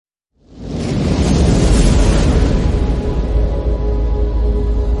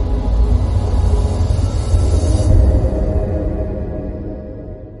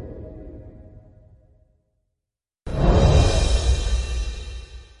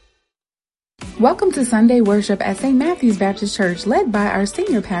Welcome to Sunday worship at St. Matthew's Baptist Church, led by our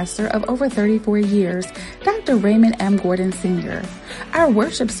senior pastor of over 34 years, Dr. Raymond M. Gordon Sr. Our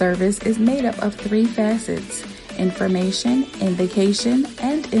worship service is made up of three facets: information, invocation,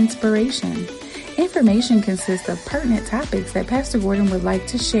 and inspiration. Information consists of pertinent topics that Pastor Gordon would like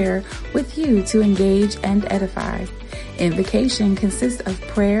to share with you to engage and edify. Invocation consists of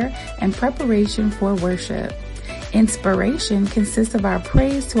prayer and preparation for worship. Inspiration consists of our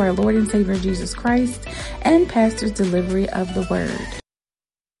praise to our Lord and Savior Jesus Christ and Pastor's delivery of the word.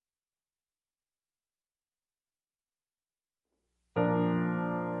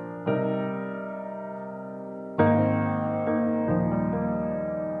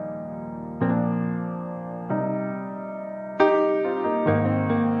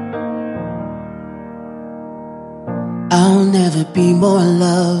 I'll never be more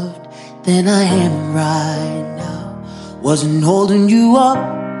loved than I am right now. Wasn't holding you up,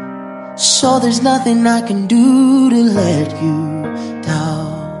 so there's nothing I can do to let you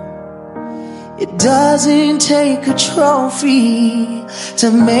down. It doesn't take a trophy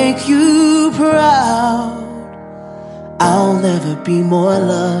to make you proud. I'll never be more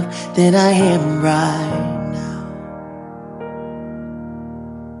loved than I am right now.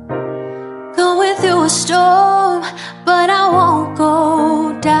 Going through a storm, but I won't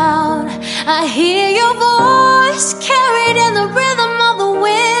go down. I hear your voice carried in the rhythm of the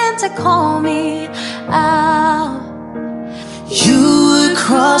wind to call me out. You would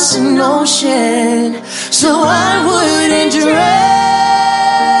cross an ocean so I wouldn't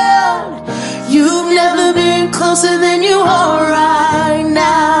drown. You've never been closer than you are right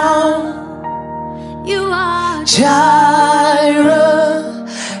now. You are Jireh,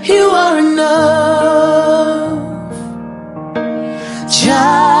 you are enough.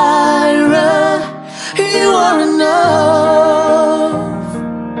 Jireh, you are enough.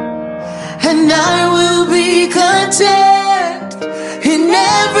 And I will be content in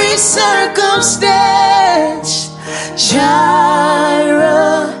every circumstance.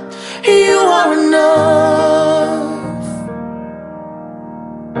 Jireh, you are enough.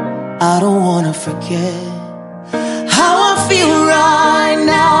 I don't wanna forget how I feel right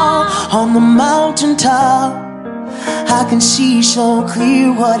now on the mountaintop. I can see so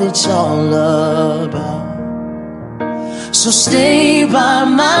clear what it's all about. So stay by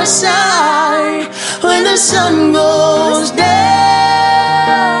my side when the sun goes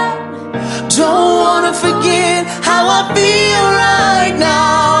down. Don't wanna forget how I feel right now.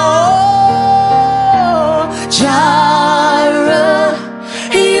 Jireh,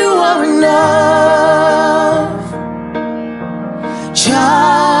 you are enough.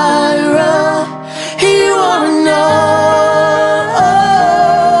 Jireh, you are enough.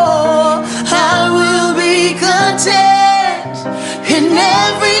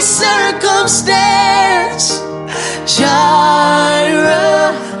 Circumstance,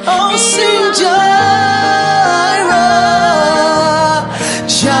 Jireh, oh sing Jireh,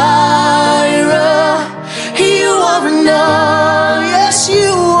 Jireh, you are enough, yes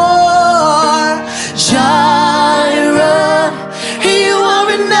you are, Jireh, you are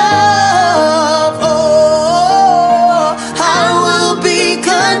enough. Oh, I will be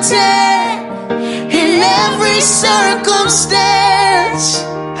content in every circumstance.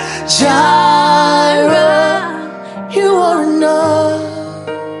 Jireh, you are enough.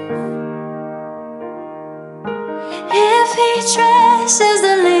 If he dresses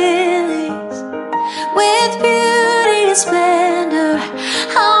the lilies with beauty and splendor,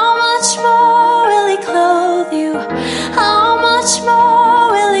 how much more will he clothe you? How much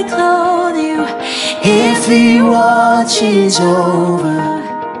more will he clothe you? If he watches over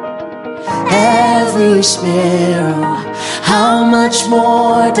every sparrow, how much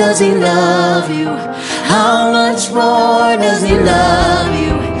more does he love you? How much more does he love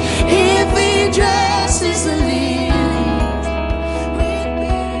you? If he dresses the lilies with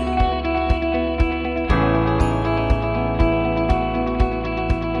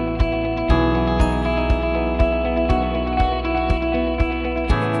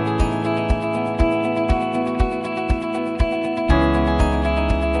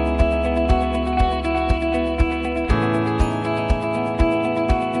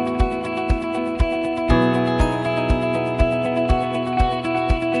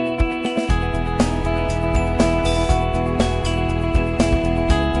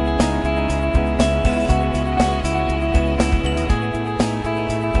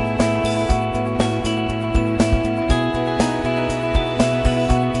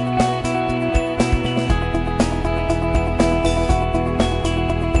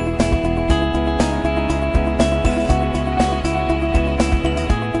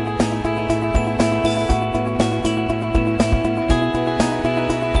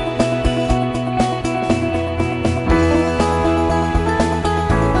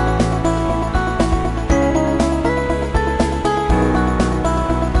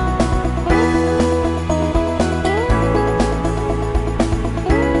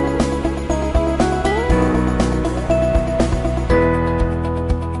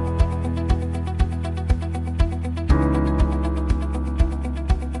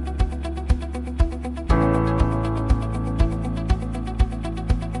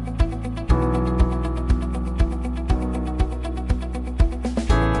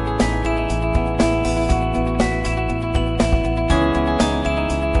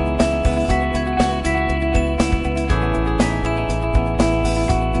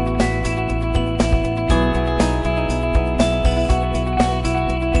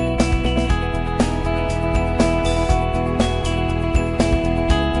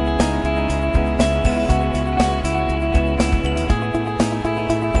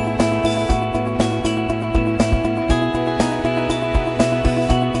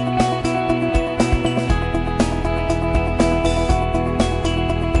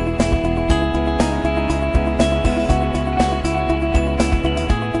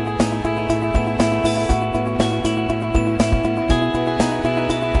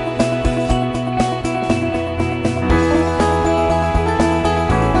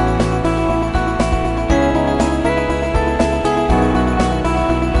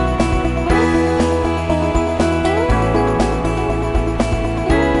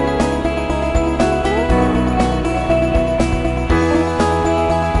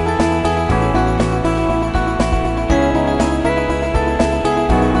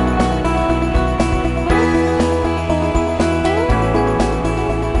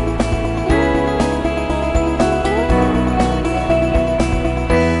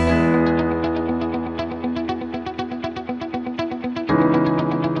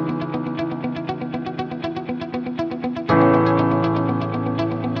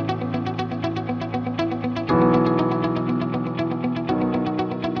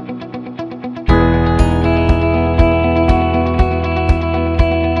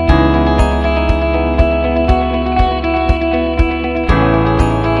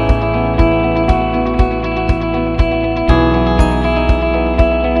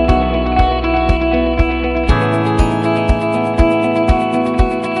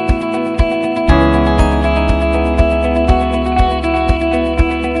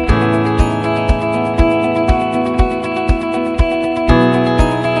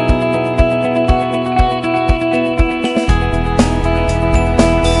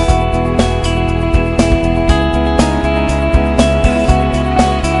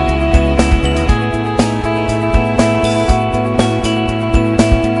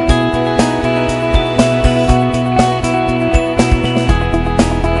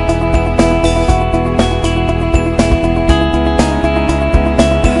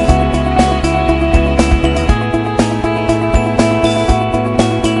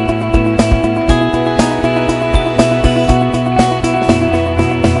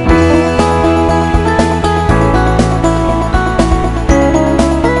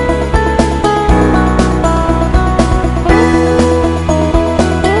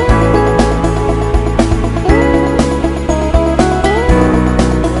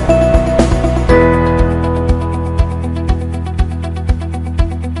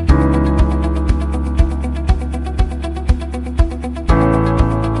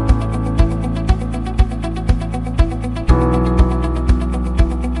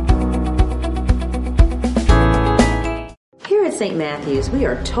St. Matthew's, we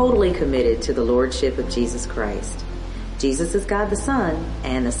are totally committed to the Lordship of Jesus Christ. Jesus is God the Son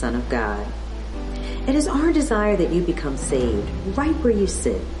and the Son of God. It is our desire that you become saved right where you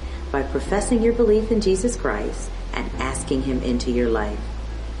sit by professing your belief in Jesus Christ and asking Him into your life.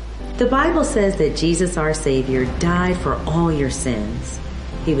 The Bible says that Jesus, our Savior, died for all your sins.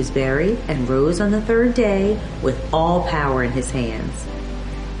 He was buried and rose on the third day with all power in His hands.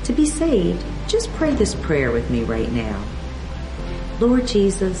 To be saved, just pray this prayer with me right now. Lord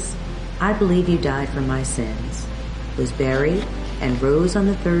Jesus, I believe you died for my sins, was buried, and rose on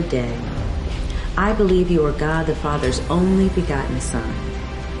the third day. I believe you are God the Father's only begotten Son.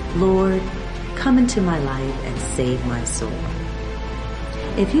 Lord, come into my life and save my soul.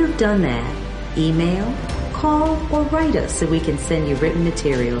 If you have done that, email, call, or write us so we can send you written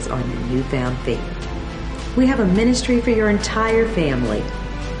materials on your newfound faith. We have a ministry for your entire family.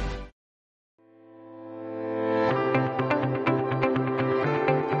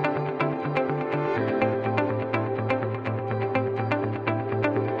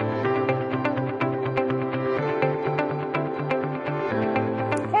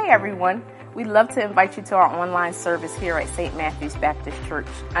 Everyone, we'd love to invite you to our online service here at St. Matthew's Baptist Church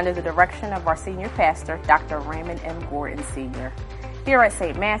under the direction of our senior pastor, Dr. Raymond M. Gordon Sr. Here at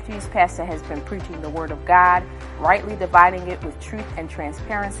St. Matthew's, Pastor has been preaching the Word of God, rightly dividing it with truth and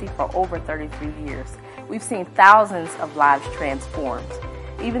transparency for over 33 years. We've seen thousands of lives transformed.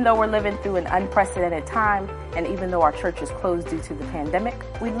 Even though we're living through an unprecedented time, and even though our church is closed due to the pandemic,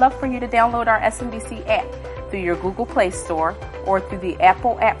 we'd love for you to download our SMBC app through your Google Play Store or through the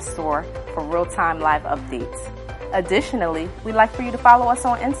Apple App Store for real-time live updates. Additionally, we'd like for you to follow us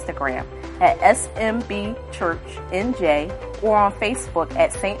on Instagram at SMBChurchNJ or on Facebook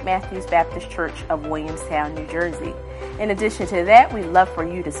at St. Matthew's Baptist Church of Williamstown, New Jersey. In addition to that, we'd love for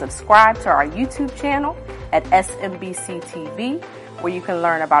you to subscribe to our YouTube channel at SMBC TV, where you can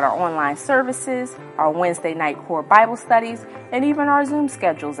learn about our online services, our Wednesday night core Bible studies, and even our Zoom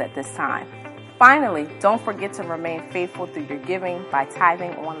schedules at this time. Finally, don't forget to remain faithful through your giving by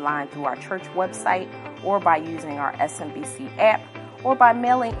tithing online through our church website or by using our SMBC app or by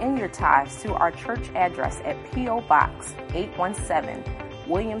mailing in your tithes to our church address at P.O. Box 817,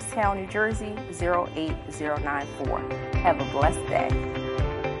 Williamstown, New Jersey 08094. Have a blessed day.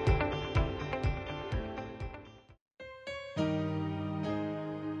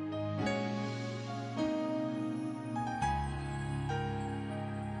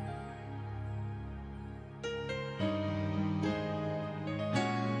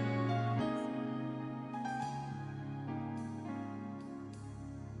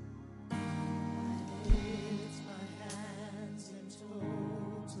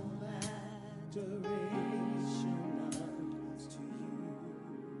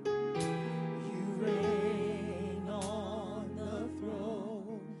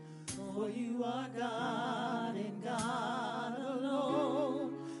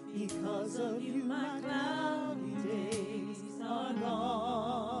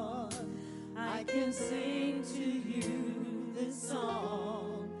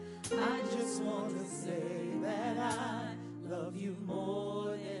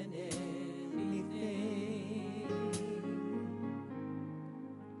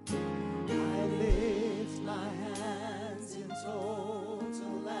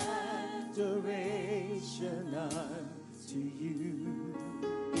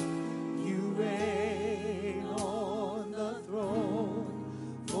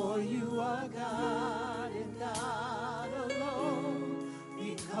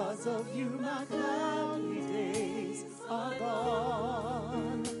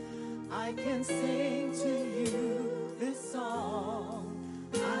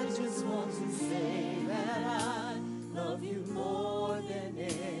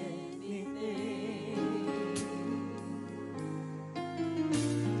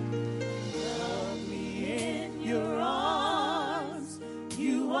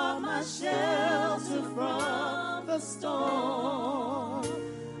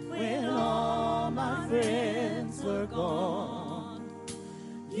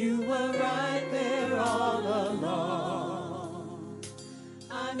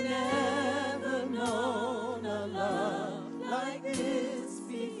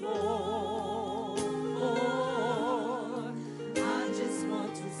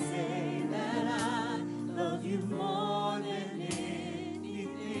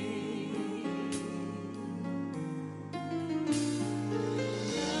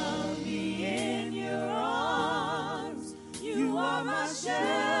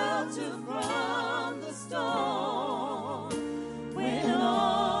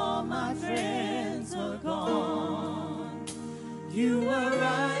 You were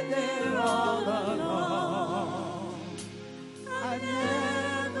right there all along. I've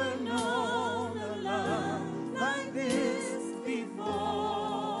never known a love like this before.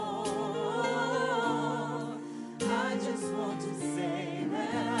 I just want to say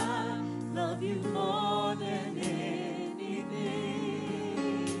that I love you more than anything.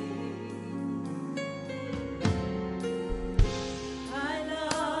 I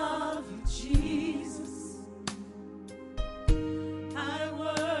love you, Jesus. I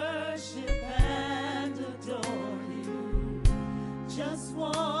worship and adore you. Just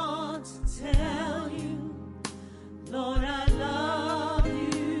want to tell you, Lord, I love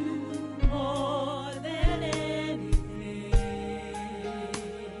you more than anything.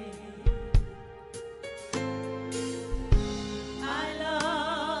 I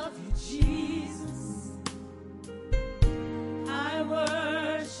love you, Jesus. I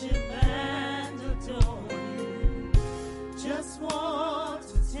worship and adore you. Just want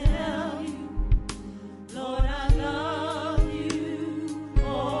to tell you, Lord, I love you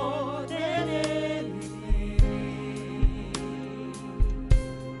more than anything.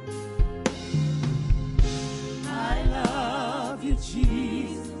 I love you,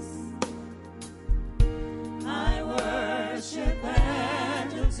 Jesus. I worship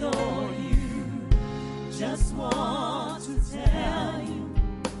and adore you. Just want to tell you,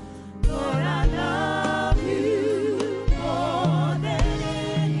 Lord, I love you more than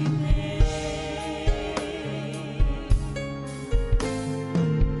anything.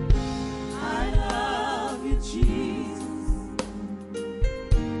 I love you, Jesus.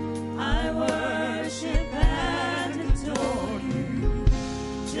 I worship and adore you.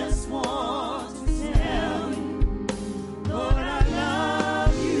 Just want to tell you, Lord, I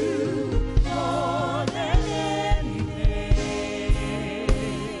love you more than anything.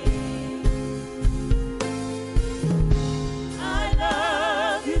 I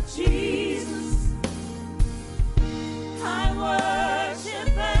love you, Jesus. I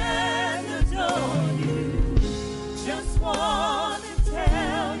worship and adore you. Just want to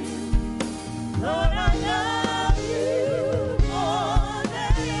tell you, Lord, I love you more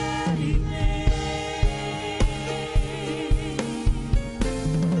than anything.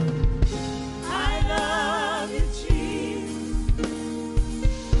 I love you, Jesus.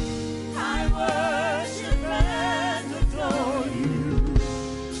 I worship and adore you.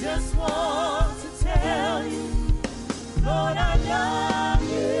 Just want to tell you, Lord, I love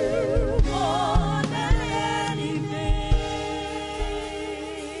you more than anything.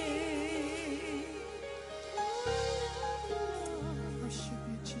 Worship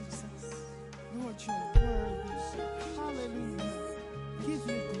you, Jesus. Lord, you're worthy. Hallelujah. Give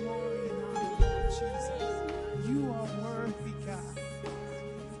you glory and honor, Lord Jesus. You are worthy, God.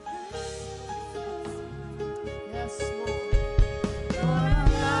 Yes, Lord. Lord, I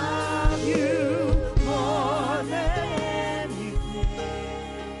love you more than anything.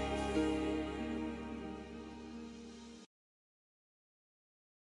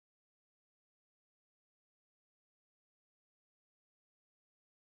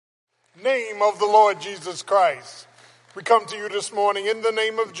 Name of the Lord Jesus Christ. We come to you this morning in the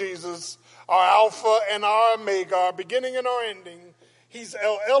name of Jesus, our Alpha and our Omega, our beginning and our ending. He's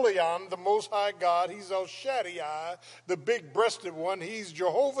El Elyon, the Most High God. He's El Shaddai, the big-breasted one. He's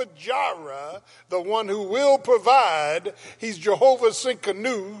Jehovah Jireh, the one who will provide. He's Jehovah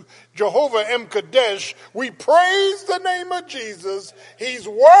Sinkanu, Jehovah M'Kadesh. We praise the name of Jesus. He's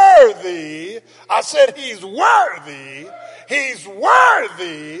worthy. I said he's worthy. He's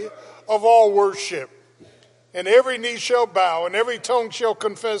worthy of all worship. And every knee shall bow and every tongue shall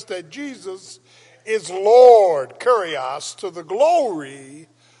confess that Jesus is Lord, Kyrios, to the glory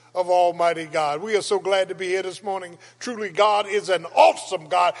of Almighty God. We are so glad to be here this morning. Truly, God is an awesome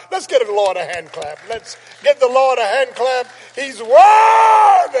God. Let's give the Lord a hand clap. Let's give the Lord a hand clap. He's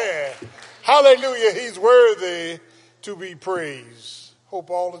worthy. Hallelujah. He's worthy to be praised.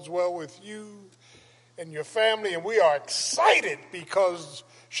 Hope all is well with you and your family. And we are excited because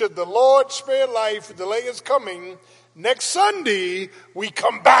should the Lord spare life, delay is coming. Next Sunday, we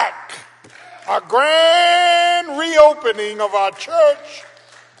come back. Our grand reopening of our church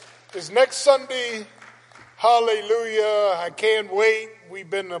is next Sunday. Hallelujah. I can't wait. We've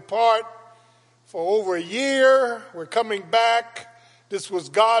been apart for over a year. We're coming back. This was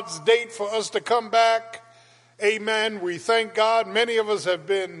God's date for us to come back. Amen. We thank God. Many of us have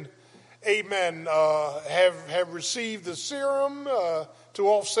been, amen, have received the serum to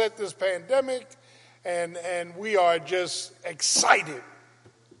offset this pandemic. And we are just excited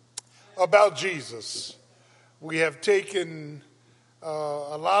about Jesus. We have taken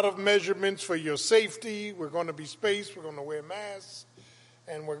a lot of measurements for your safety. We're going to be spaced. We're going to wear masks.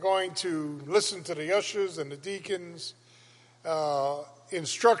 And we're going to listen to the ushers and the deacons'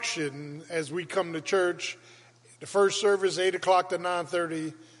 instruction as we come to church. The first service, 8 o'clock to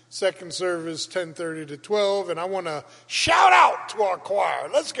 9:30. Second service, 10:30 to 12. And I want to shout out to our choir.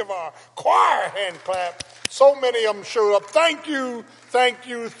 Let's give our choir a hand clap. So many of them showed up. Thank you, thank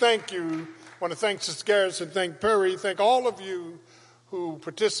you, thank you. I want to thank Sister Garrison, thank Perry, thank all of you who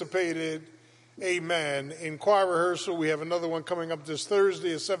participated, amen, in choir rehearsal. We have another one coming up this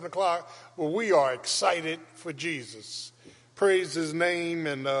Thursday at 7 o'clock. Well, we are excited for Jesus. Praise his name.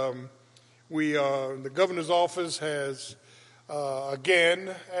 And the governor's office has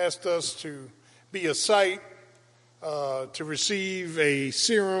again asked us to be a site to receive a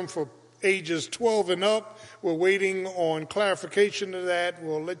serum for ages 12 and up. We're waiting on clarification of that.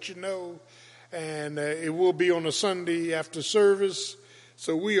 We'll let you know. And it will be on a Sunday after service.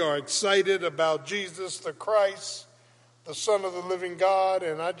 So we are excited about Jesus the Christ, the Son of the living God.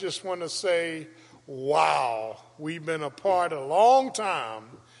 And I just want to say, wow, we've been apart a long time.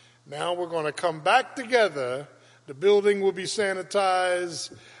 Now we're going to come back together. The building will be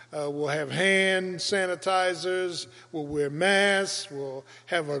sanitized. We'll have hand sanitizers. We'll wear masks. We'll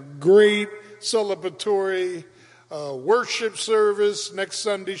have a great celebratory worship service next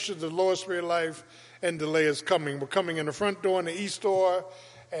Sunday, should the Lord spare life and delay is coming. We're coming in the front door and the east door,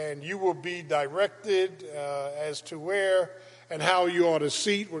 and you will be directed as to where and how you ought to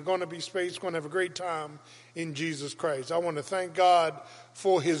seat. We're going to be spaced. We're going to have a great time in Jesus Christ. I want to thank God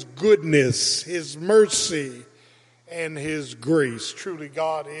for his goodness, his mercy, and his grace. Truly,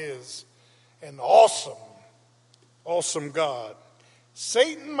 God is an awesome, awesome God.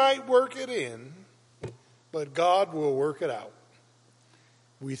 Satan might work it in, but God will work it out.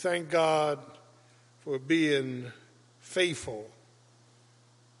 We thank God for being faithful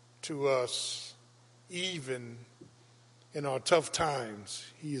to us, even in our tough times.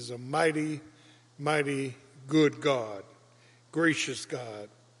 He is a mighty, mighty good God, gracious God.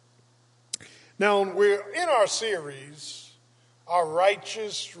 Now, we're in our series, Our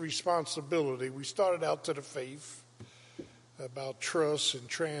Righteous Responsibility. We started out to the faith about trust and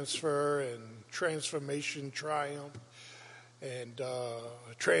transfer and transformation, triumph, and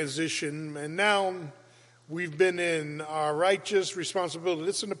transition. And now we've been in our righteous responsibility.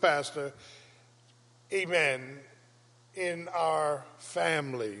 Listen to Pastor. Amen. In our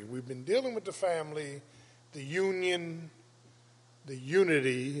family. We've been dealing with the family, the union. The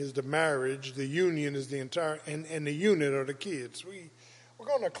unity is the marriage. The union is the entire, and the unit are the kids. We're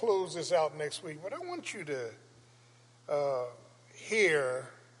going to close this out next week, but I want you to hear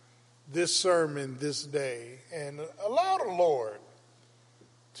this sermon this day and allow the Lord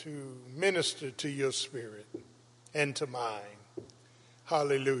to minister to your spirit and to mine.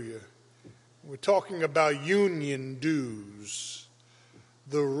 Hallelujah. We're talking about union dues,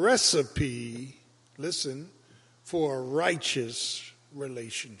 the recipe, listen, for a righteous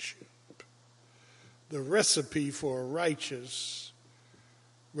relationship. The recipe for a righteous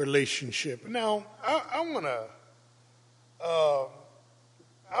relationship. Now, I'm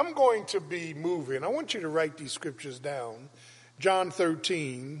going to be moving. I want you to write these scriptures down. John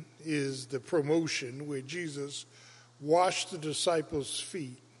 13 is the promotion where Jesus washed the disciples'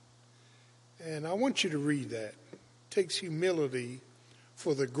 feet. And I want you to read that. It takes humility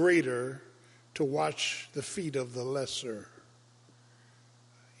for the greater to wash the feet of the lesser.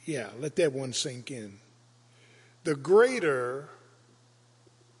 Yeah, let that one sink in. The greater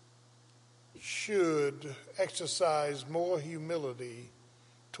should exercise more humility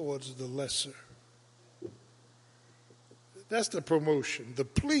towards the lesser. That's the promotion. The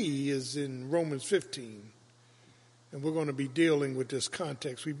plea is in Romans 15, and we're going to be dealing with this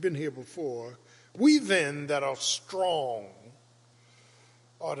context. We've been here before. We then that are strong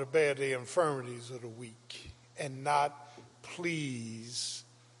are to bear the infirmities of the weak and not please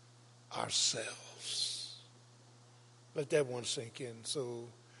ourselves. Let that one sink in. So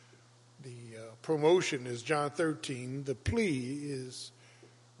the promotion is John 13. The plea is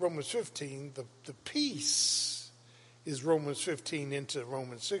Romans 15. The peace is Romans 15 into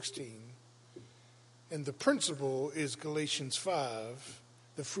Romans 16. And the principle is Galatians 5,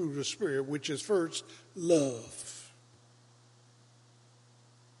 the fruit of the Spirit, which is first love.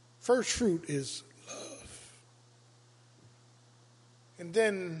 First fruit is love. And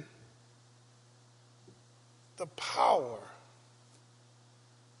then the power,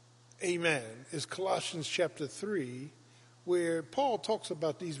 amen, is Colossians chapter 3, where Paul talks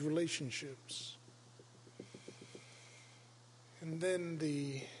about these relationships. And then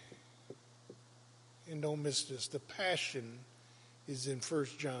and don't miss this, the passion is in 1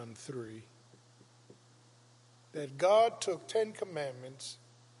 John 3. That God took 10 commandments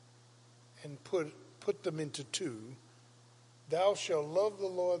and put them into 2. Thou shalt love the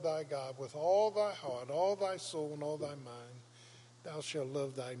Lord thy God with all thy heart, all thy soul, and all thy mind. Thou shalt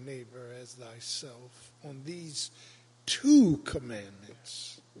love thy neighbor as thyself. On these 2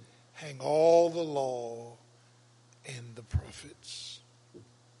 commandments hang all the law and the prophets.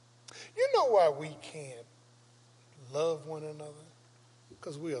 You know why we can't love one another?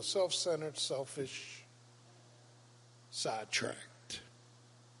 Because we are self-centered, selfish, sidetracked.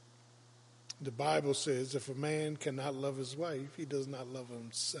 The Bible says if a man cannot love his wife, he does not love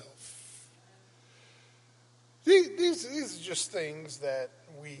himself. These are just things that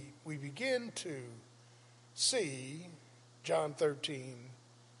we begin to see. John 13,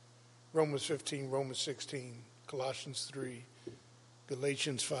 Romans 15, Romans 16, Colossians 3,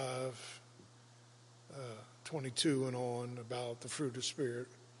 Galatians 5, 22 and on about the fruit of the Spirit,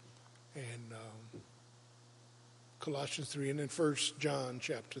 and Colossians 3, and then 1 John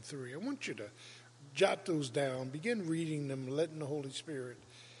chapter 3. I want you to jot those down, begin reading them, letting the Holy Spirit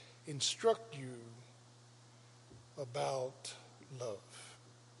instruct you about love.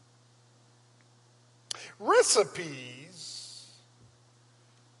 Recipes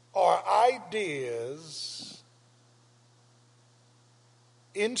are ideas,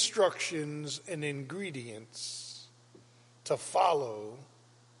 instructions, and ingredients to follow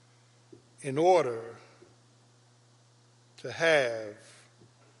in order to have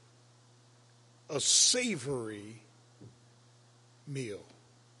a savory meal.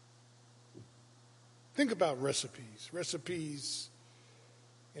 Think about recipes. Recipes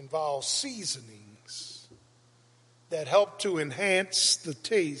involve seasonings that help to enhance the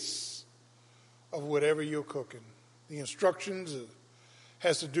taste of whatever you're cooking. The instructions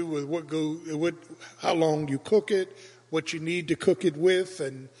has to do with how long you cook it, what you need to cook it with,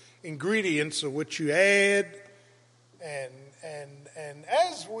 and ingredients are what you add. And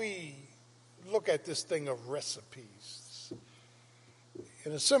as we look at this thing of recipes,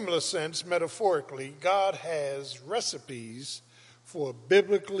 in a similar sense, metaphorically, God has recipes for a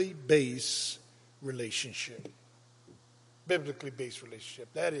biblically based relationship. Biblically based relationship.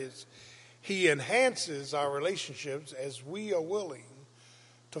 That is, he enhances our relationships as we are willing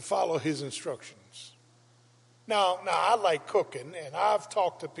to follow his instructions. Now I like cooking, and I've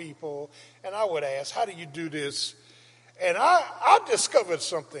talked to people, and I would ask, how do you do this? And I discovered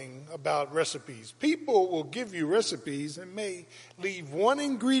something about recipes. People will give you recipes and may leave one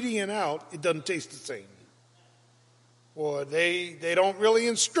ingredient out. It doesn't taste the same. Or they don't really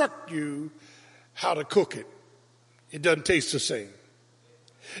instruct you how to cook it. It doesn't taste the same.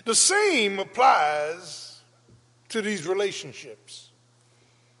 The same applies to these relationships.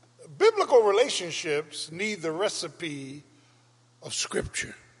 Biblical relationships need the recipe of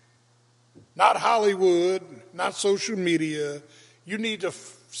Scripture. Not Hollywood, not social media. You need to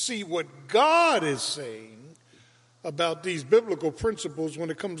see what God is saying about these biblical principles when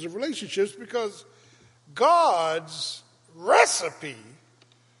it comes to relationships, because God's recipe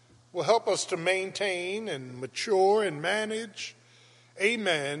will help us to maintain and mature and manage,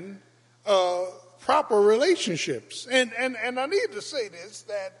 amen, proper relationships. And I need to say this,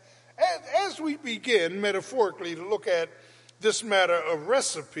 that as we begin metaphorically to look at this matter of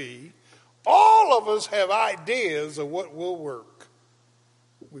recipe, all of us have ideas of what will work.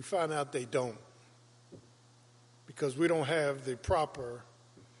 We find out they don't, because we don't have the proper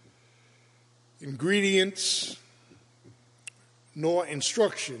ingredients nor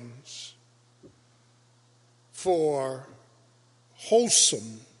instructions for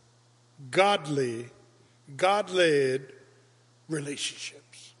wholesome, godly, God-led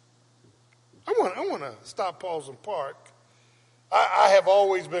relationships. I want to stop, pause, and park. I have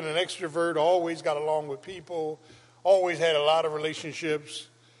always been an extrovert, always got along with people, always had a lot of relationships,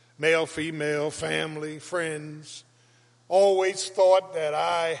 male, female, family, friends. Always thought that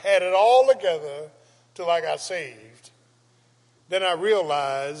I had it all together till I got saved. Then I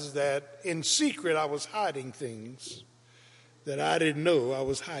realized that in secret I was hiding things that I didn't know I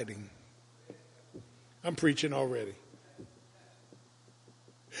was hiding. I'm preaching already.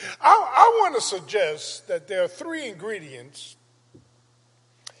 I want to suggest that there are 3 ingredients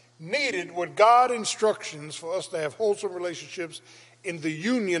needed with God instructions for us to have wholesome relationships in the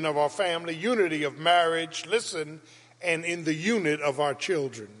union of our family, unity of marriage, and in the unit of our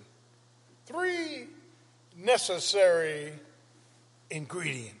children. 3 necessary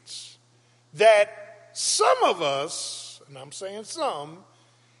ingredients that some of us, and I'm saying some,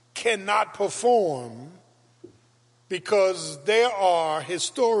 cannot perform because there are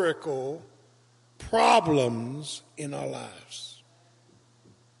historical problems in our lives.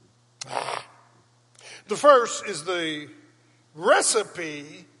 The first is the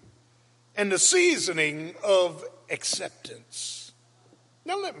recipe and the seasoning of acceptance.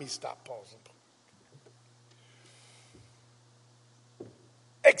 Now let me stop pausing.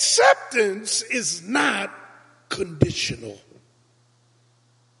 Acceptance is not conditional.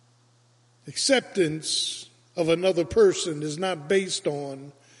 Acceptance of another person is not based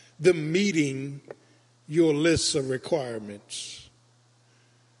on them meeting your list of requirements.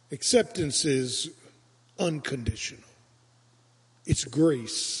 Acceptance is unconditional. It's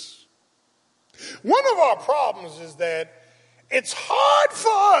grace. One of our problems is that it's hard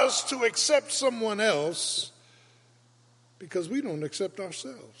for us to accept someone else because we don't accept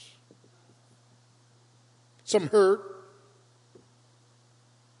ourselves. Some hurt,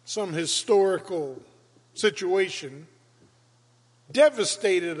 some historical situation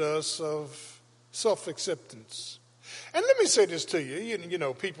devastated us of self-acceptance. And let me say this to you,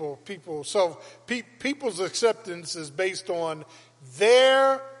 people's acceptance is based on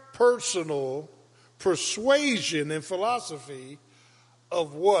their personal persuasion and philosophy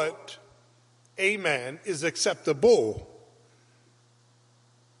of what, amen, is acceptable.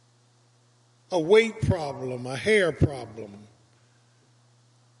 A weight problem, a hair problem,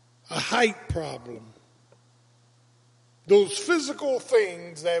 a height problem. Those physical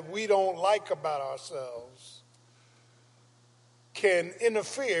things that we don't like about ourselves can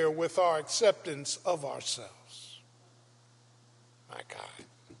interfere with our acceptance of ourselves. My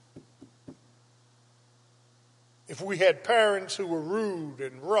God. If we had parents who were rude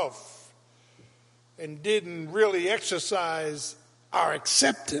and rough and didn't really exercise our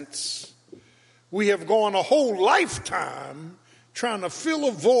acceptance, we have gone a whole lifetime trying to fill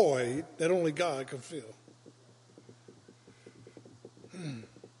a void that only God can fill.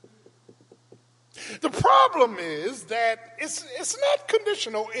 The problem is that it's not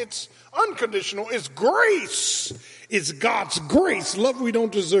conditional, it's unconditional. It's grace. It's God's grace, love we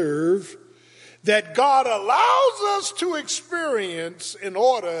don't deserve, that God allows us to experience in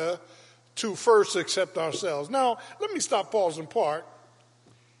order to first accept ourselves. Now, let me stop, pause, and park.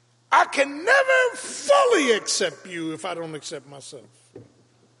 I can never fully accept you if I don't accept myself.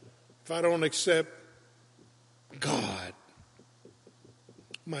 If I don't accept God,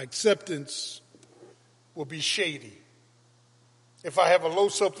 my acceptance will be shady. If I have a low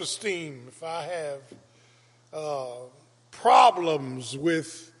self-esteem, if I have problems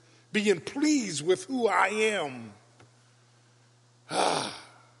with being pleased with who I am,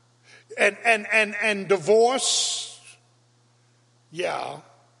 and divorce,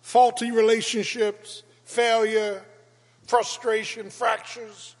 faulty relationships, failure, frustration,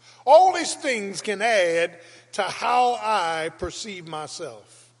 fractures, all these things can add to how I perceive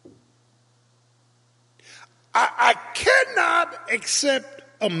myself. I cannot accept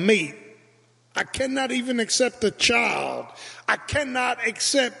a mate. I cannot even accept a child. I cannot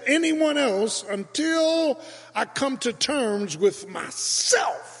accept anyone else until I come to terms with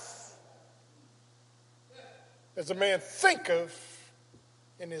myself. As a man thinketh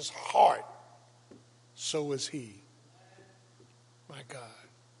in his heart, so is he. My God.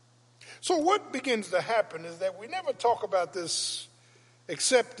 So what begins to happen is that we never talk about this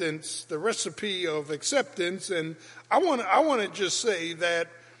acceptance, the recipe of acceptance, and I want to just say that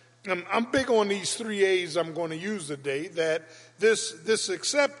I'm big on these 3 A's I'm going to use today, that this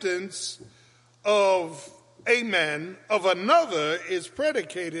acceptance of, amen, of another is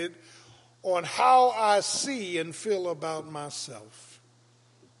predicated on how I see and feel about myself.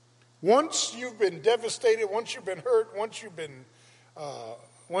 Once you've been devastated, once you've been hurt, once you've been,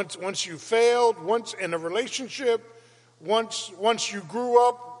 once you failed, once in a relationship, once you grew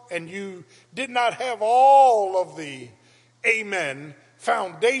up and you did not have all of the, amen,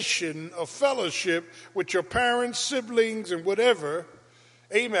 foundation of fellowship with your parents, siblings, and whatever,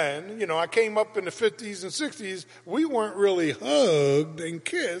 amen. You know, I came up in the 50s and 60s. We weren't really hugged and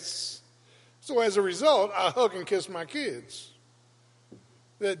kissed. So as a result, I hug and kiss my kids.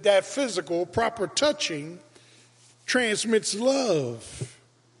 That physical, proper touching transmits love.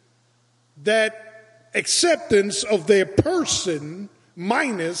 That acceptance of their person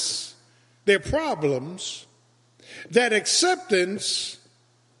minus their problems, that acceptance,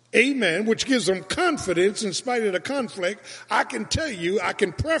 amen, which gives them confidence in spite of the conflict. I can tell you, I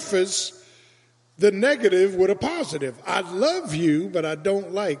can preface the negative with a positive. I love you, but I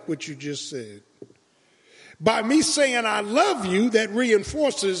don't like what you just said. By me saying I love you, that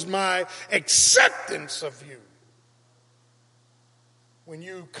reinforces my acceptance of you. When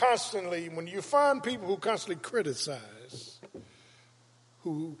you find people who constantly criticize,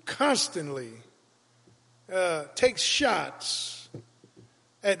 who constantly take shots,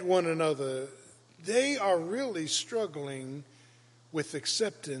 at one another, they are really struggling with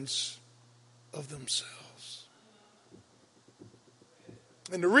acceptance of themselves.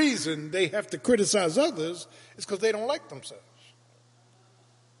 And the reason they have to criticize others is because they don't like themselves.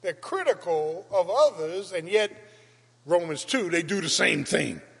 They're critical of others, and yet, Romans 2, they do the same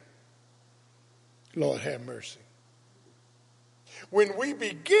thing. Lord have mercy. When we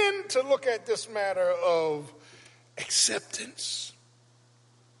begin to look at this matter of acceptance,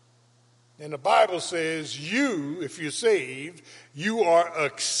 and the Bible says you, if you're saved, you are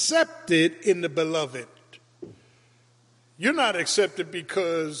accepted in the beloved. You're not accepted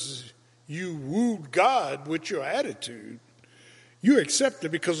because you wooed God with your attitude. You're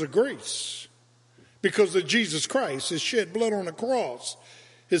accepted because of grace, because of Jesus Christ, his shed blood on the cross,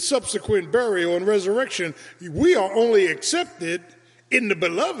 his subsequent burial and resurrection. We are only accepted in the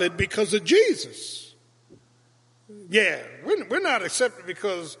beloved because of Jesus. Yeah, we're not accepted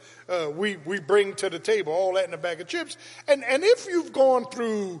because we bring to the table all that in a bag of chips. And if you've gone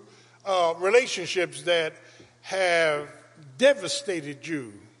through relationships that have devastated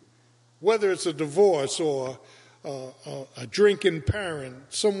you, whether it's a divorce or a drinking parent,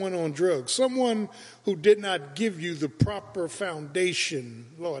 someone on drugs, someone who did not give you the proper foundation,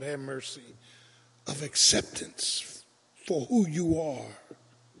 Lord have mercy, of acceptance for who you are.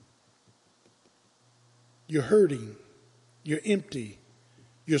 You're hurting, you're empty,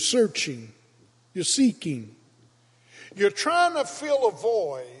 you're searching, you're seeking. You're trying to fill a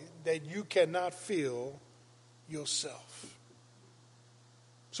void that you cannot fill yourself.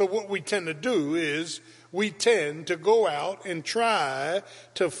 So what we tend to do is we tend to go out and try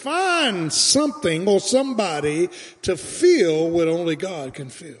to find something or somebody to fill what only God can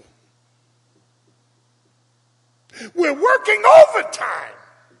fill. We're working overtime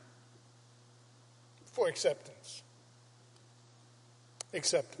for acceptance.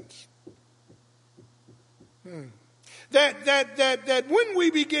 Acceptance. That when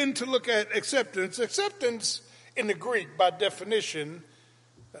we begin to look at acceptance in the Greek by definition,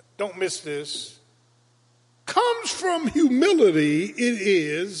 don't miss this, comes from humility. It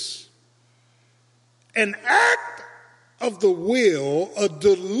is an act of the will, a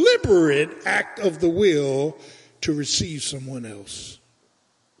deliberate act of the will to receive someone else.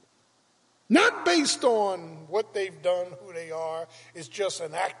 Not based on what they've done, who they are. It's just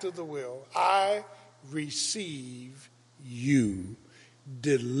an act of the will. I receive you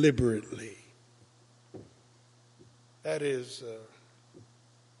deliberately. That is,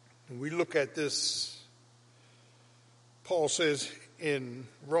 when we look at this, Paul says in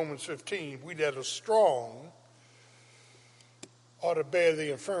Romans 15, we that are strong ought to bear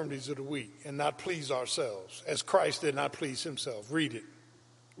the infirmities of the weak and not please ourselves, as Christ did not please himself. Read it.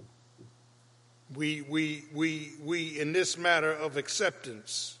 We in this matter of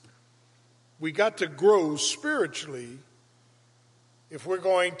acceptance, we got to grow spiritually if we're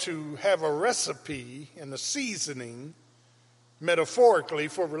going to have a recipe and a seasoning, metaphorically,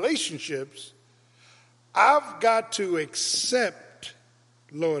 for relationships. I've got to accept,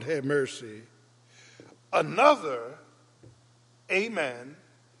 Lord have mercy, another, amen,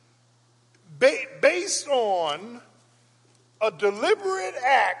 based on a deliberate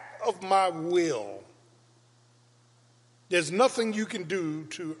act of my will. There's nothing you can do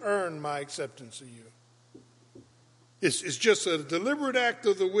to earn my acceptance of you. It's just a deliberate act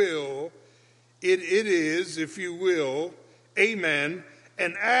of the will. It is, if you will, amen,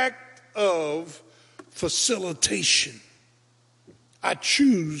 an act of facilitation. I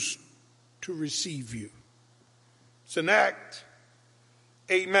choose to receive you. It's an act,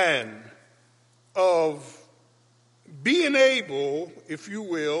 amen, of being able, if you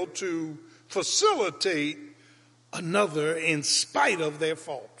will, to facilitate another in spite of their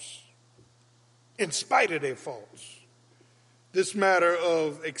faults. In spite of their faults. This matter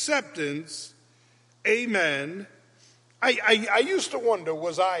of acceptance, amen. I used to wonder,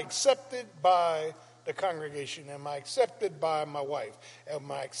 was I accepted by the congregation? Am I accepted by my wife? Am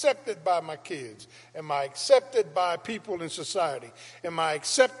I accepted by my kids? Am I accepted by people in society? Am I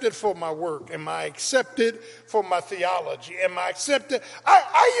accepted for my work? Am I accepted for my theology? Am I accepted?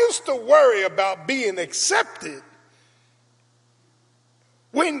 I used to worry about being accepted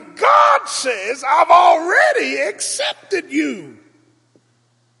when God says, I've already accepted you.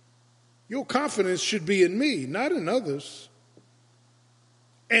 Your confidence should be in me, not in others.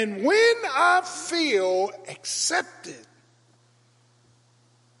 And when I feel accepted,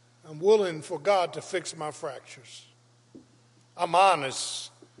 I'm willing for God to fix my fractures. I'm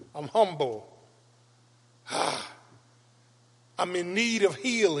honest. I'm humble. I'm in need of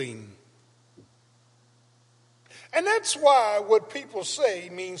healing. And that's why what people say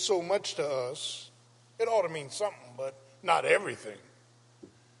means so much to us. It ought to mean something, but not everything.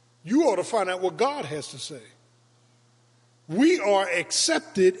 You ought to find out what God has to say. We are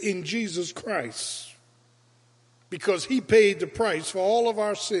accepted in Jesus Christ because he paid the price for all of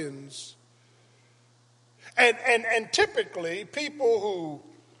our sins. And typically, people who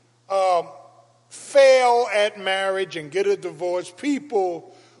fail at marriage and get a divorce,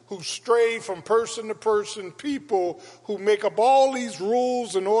 people who stray from person to person, people who make up all these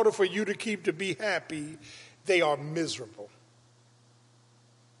rules in order for you to be happy, they are miserable.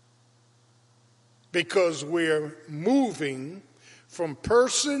 Because we're moving from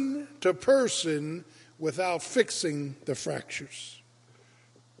person to person without fixing the fractures.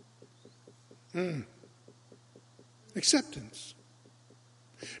 Acceptance.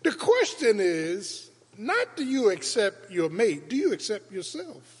 The question is, not do you accept your mate, do you accept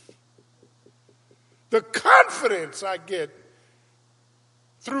yourself? The confidence I get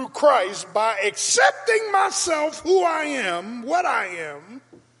through Christ by accepting myself, who I am, what I am,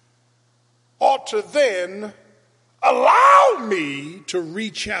 ought to then allow me to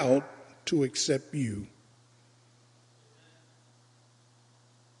reach out to accept you.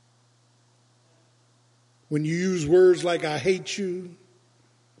 When you use words like I hate you,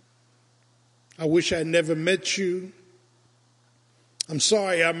 I wish I never met you, I'm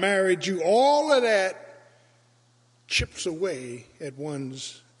sorry I married you, all of that chips away at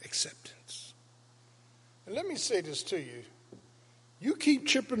one's acceptance. And let me say this to you. You keep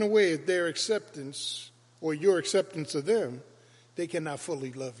chipping away at their acceptance or your acceptance of them, they cannot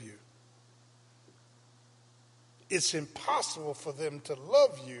fully love you. It's impossible for them to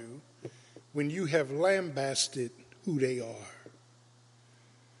love you when you have lambasted who they are.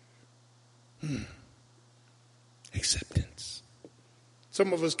 Acceptance.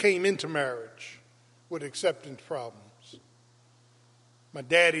 Some of us came into marriage with acceptance problems. My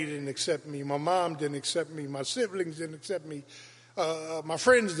daddy didn't accept me. My mom didn't accept me. My siblings didn't accept me. My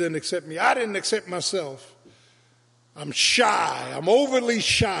friends didn't accept me. I didn't accept myself. I'm shy. I'm overly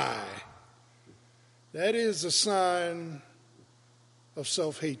shy. That is a sign of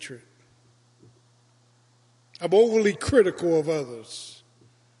self-hatred. I'm overly critical of others.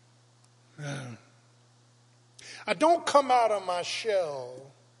 I don't come out of my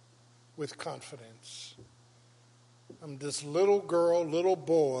shell with confidence. I'm this little girl, little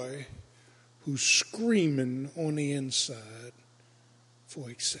boy who's screaming on the inside for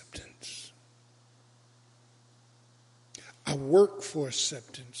acceptance. I work for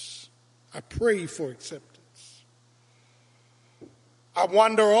acceptance. I pray for acceptance. I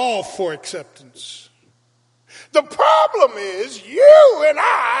wander off for acceptance. The problem is you and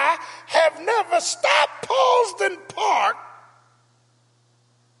I have never stopped, paused, and parked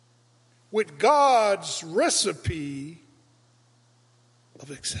with God's recipe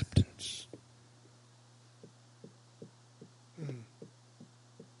of acceptance.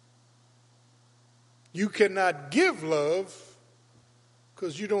 You cannot give love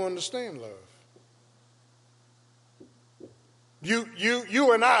because you don't understand love.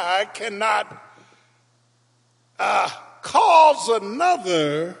 You and I cannot cause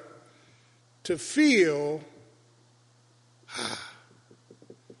another to feel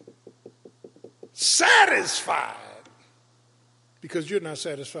satisfied because you're not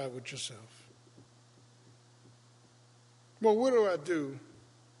satisfied with yourself. Well, what do I do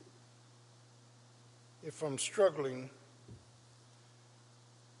if I'm struggling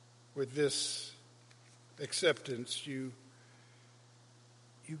with this acceptance? You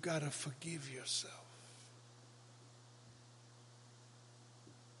got to forgive yourself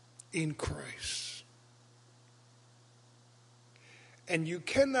in Christ. And you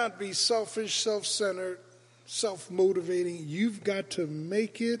cannot be selfish, self-centered, self-motivating. You've got to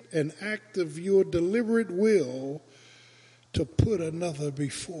make it an act of your deliberate will to put another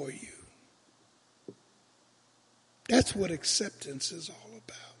before you. That's what acceptance is all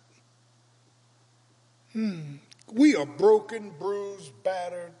about. We are broken, bruised,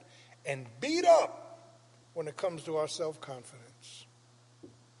 battered, and beat up when it comes to our self-confidence.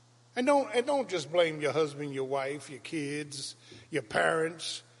 And don't just blame your husband, your wife, your kids, your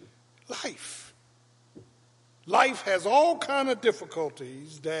parents. Life has all kind of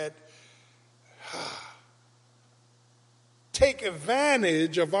difficulties that take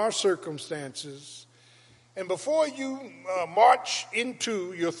advantage of our circumstances. And before you march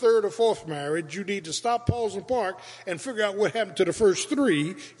into your third or fourth marriage, you need to stop, pause, and park and figure out what happened to the first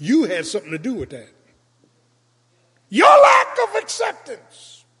three. You had something to do with that. Your lack of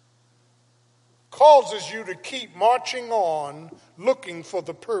acceptance causes you to keep marching on looking for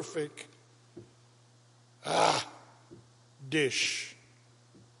the perfect dish.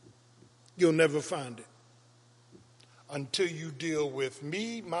 You'll never find it until you deal with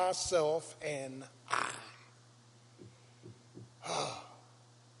me, myself, and I.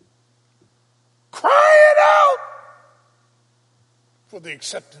 Crying out for the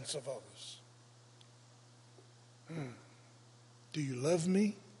acceptance of others. Do you love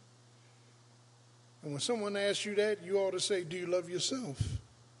me? And when someone asks you that, you ought to say, do you love yourself?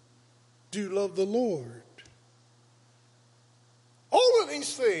 Do you love the Lord? All of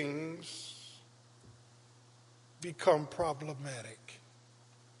these things become problematic.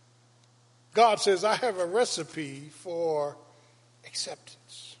 God says, I have a recipe for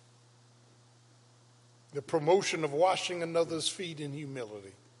acceptance. The promotion of washing another's feet in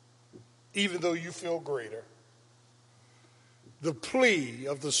humility, even though you feel greater. The plea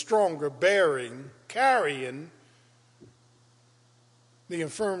of the stronger carrying the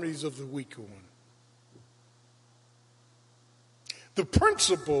infirmities of the weaker one. The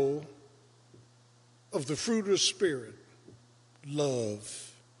principle of the fruit of the Spirit,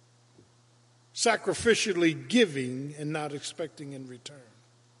 love, sacrificially giving and not expecting in return.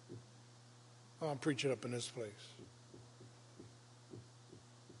 Oh, I'm preaching up in this place.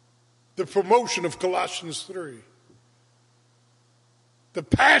 The promotion of Colossians 3. The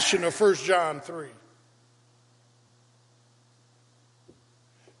passion of 1 John 3.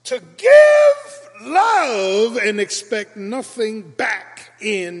 To give love and expect nothing back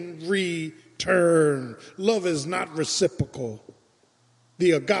in return. Love is not reciprocal.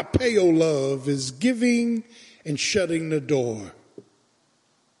 The agapeo love is giving and shutting the door.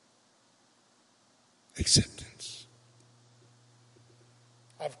 Acceptance.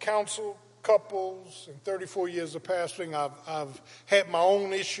 I've counseled couples in 34 years of pastoring. I've had my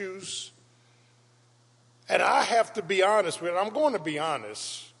own issues. And I have to be honest with it. I'm going to be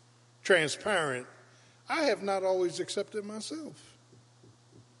honest, transparent. I have not always accepted myself.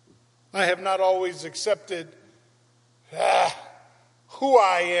 I have not always accepted who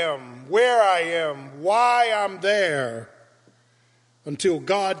I am, where I am, why I'm there, until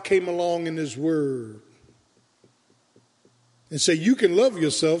God came along in His Word and said, you can love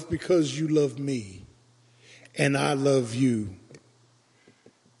yourself because you love me and I love you.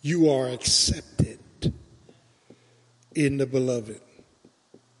 You are accepted in the beloved.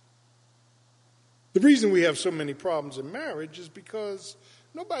 The reason we have so many problems in marriage is because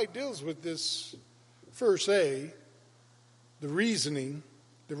nobody deals with this first A, the reasoning,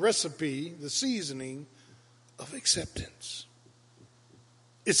 the recipe, the seasoning of acceptance.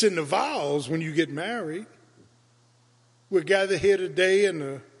 It's in the vows when you get married. We're gathered here today in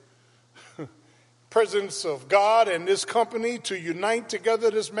the presence of God and this company to unite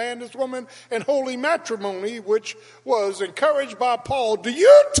together this man, this woman, in holy matrimony, which was encouraged by Paul. Do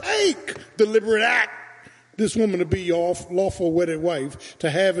you take deliberate act, this woman to be your lawful wedded wife, to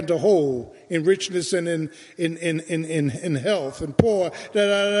have and to hold in richness and in health and poor?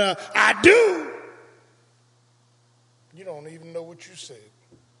 I do. You don't even know what you said.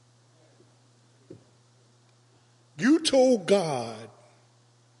 You told God,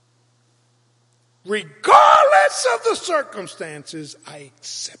 regardless of the circumstances, I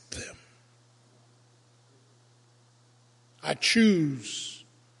accept them. I choose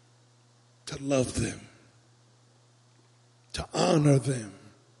to love them, to honor them,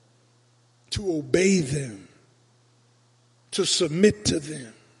 to obey them, to submit to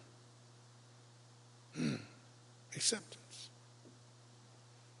them. Acceptance.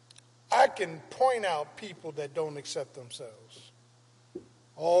 I can point out people that don't accept themselves.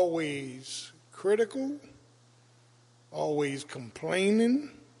 Always critical, always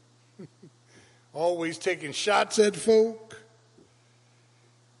complaining, always taking shots at folk.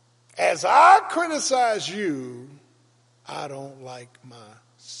 As I criticize you, I don't like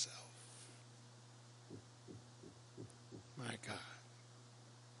myself. My God.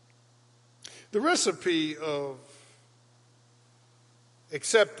 The recipe of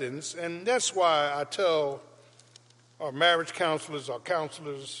acceptance, and that's why I tell our marriage counselors, our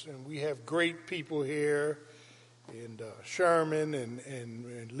counselors, and we have great people here, and Sherman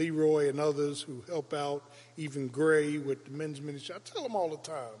and Leroy and others who help out, even Gray with the men's ministry. I tell them all the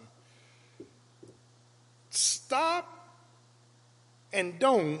time, stop and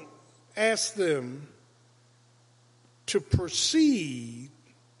don't ask them to proceed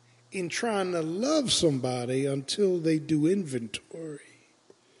in trying to love somebody until they do inventory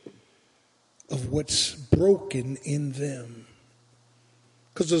of what's broken in them.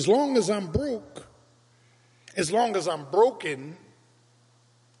 Because as long as I'm broke, as long as I'm broken,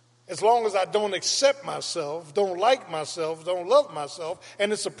 as long as I don't accept myself, don't like myself, don't love myself,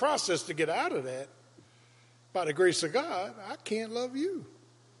 and it's a process to get out of that, By the grace of God, I can't love you.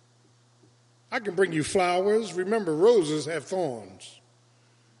 I can bring you flowers. Remember, roses have thorns.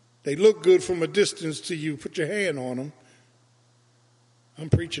 They look good from a distance till you put your hand on them. I'm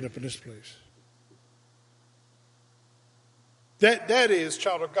preaching up in this place. That is,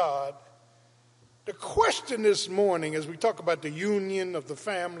 child of God, the question this morning as we talk about the union of the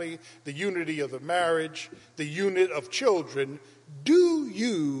family, the unity of the marriage, the unit of children, do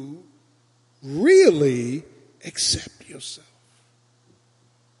you really accept yourself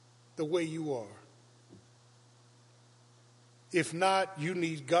the way you are? If not, you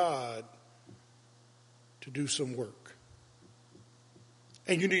need God to do some work.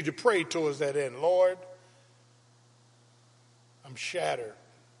 And you need to pray towards that end. Lord, I'm shattered.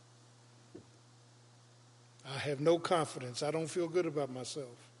 I have no confidence. I don't feel good about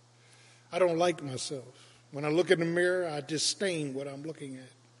myself. I don't like myself. When I look in the mirror, I disdain what I'm looking at.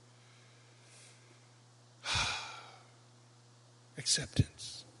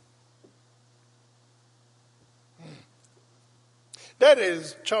 Acceptance. That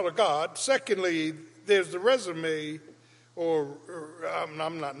is, child of God. Secondly, there's the resume, or I'm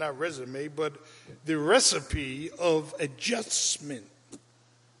not resume, but the recipe of adjustment.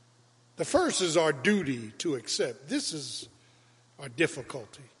 The first is our duty to accept. This is our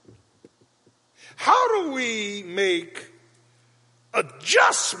difficulty. How do we make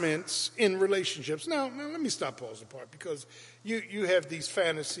adjustments in relationships? Now let me stop, pause the part, because you have these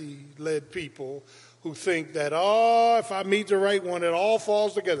fantasy-led people who think that, if I meet the right one, it all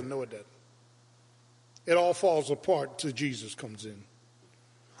falls together. No, it doesn't. It all falls apart till Jesus comes in.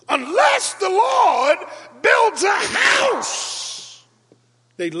 Unless the Lord builds a house,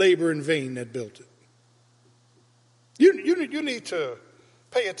 they labor in vain that built it. You need to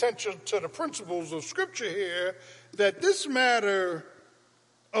pay attention to the principles of Scripture here, that this matter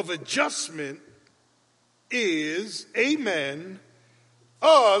of adjustment is, amen,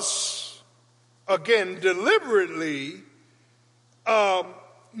 us, again, deliberately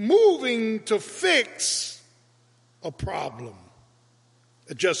moving to fix a problem.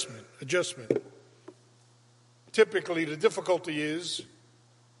 Adjustment. Typically, the difficulty is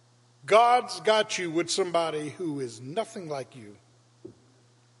God's got you with somebody who is nothing like you.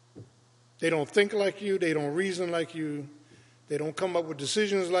 They don't think like you. They don't reason like you. They don't come up with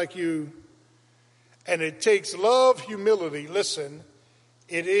decisions like you. And it takes love, humility. Listen,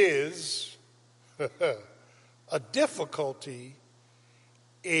 it is a difficulty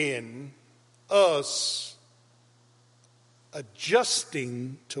in us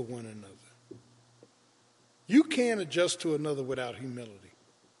adjusting to one another. You can't adjust to another without humility.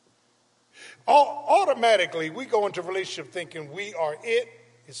 Automatically, we go into a relationship thinking we are it.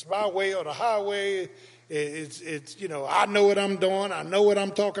 It's my way or the highway. It's I know what I'm doing. I know what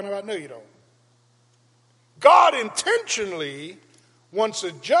I'm talking about. No, you don't. God intentionally wants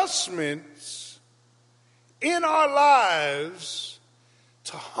adjustments in our lives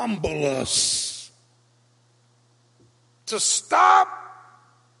to humble us, to stop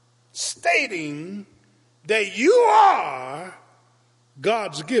stating that you are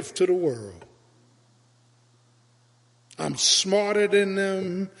God's gift to the world. I'm smarter than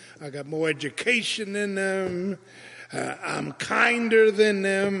them. I got more education than them. I'm kinder than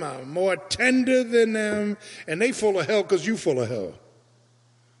them. I'm more tender than them. And they full of hell because you full of hell.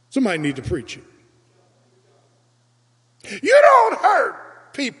 Somebody need to preach it. You don't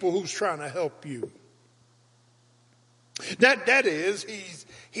hurt people who's trying to help you. That is,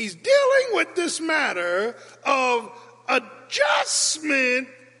 he's dealing with this matter of adjustment.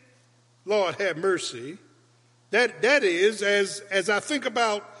 Lord have mercy. That is, as I think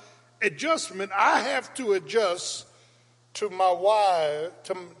about adjustment, I have to adjust to my wife,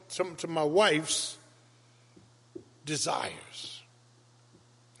 to my wife's desires.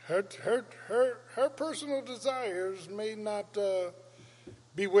 Her personal desires may not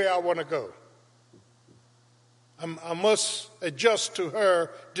be where I want to go. I must adjust to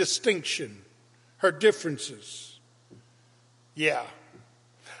her distinction, her differences. Yeah.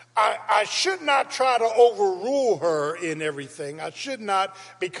 I should not try to overrule her in everything. I should not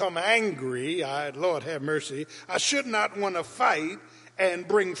become angry. Lord have mercy. I should not want to fight and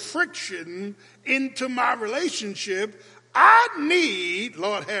bring friction into my relationship. I need,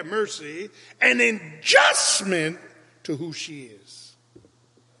 Lord have mercy, an adjustment to who she is.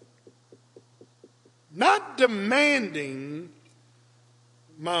 Not demanding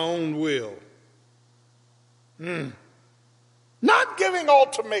my own will. Not giving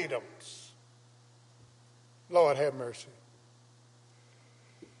ultimatums. Lord have mercy.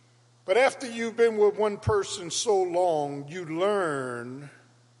 But after you've been with one person so long, you learn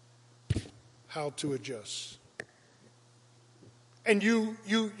how to adjust. And you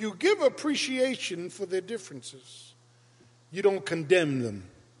give appreciation for their differences. You don't condemn them.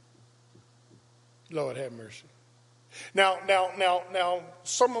 Lord have mercy. Now,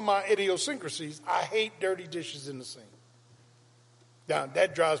 some of my idiosyncrasies, I hate dirty dishes in the sink. Now,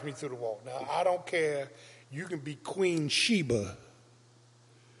 that drives me through the wall. Now, I don't care. You can be Queen Sheba,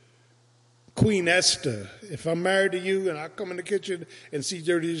 Queen Esther. If I'm married to you and I come in the kitchen and see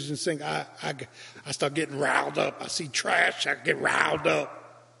dirty dishes in the sink, I start getting riled up. I see trash, I get riled up.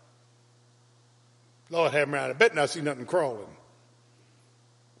 Lord have mercy. I bet not see nothing crawling.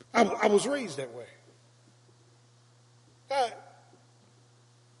 I was raised that way.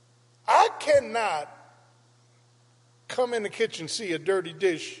 I cannot come in the kitchen, see a dirty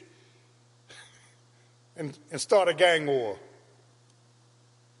dish, and start a gang war.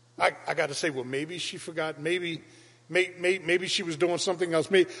 I got to say, well, maybe she forgot. Maybe she was doing something else.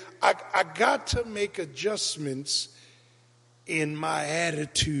 I got to make adjustments in my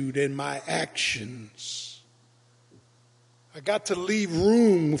attitude and my actions. I got to leave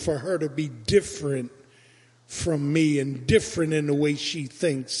room for her to be different from me and different in the way she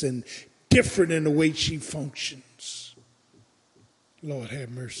thinks and different in the way she functions. Lord have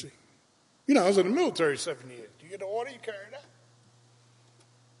mercy. You know, I was in the military 7 years. You get the order, you carry it out.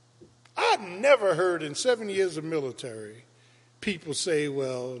 I've never heard in 7 years of military people say,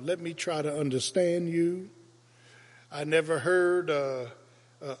 well, let me try to understand you. I never heard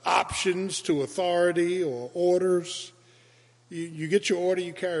options to authority or orders. You get your order,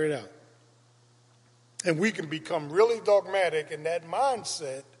 you carry it out. And we can become really dogmatic in that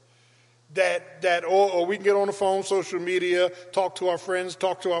mindset or we can get on the phone, social media, talk to our friends,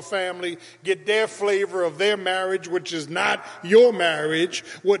 talk to our family, get their flavor of their marriage, which is not your marriage.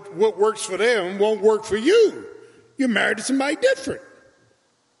 What works for them won't work for you. You're married to somebody different.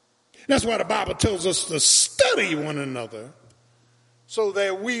 That's why the Bible tells us to study one another so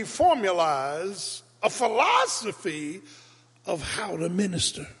that we formalize a philosophy of how to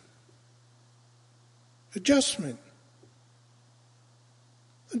minister. Adjustment.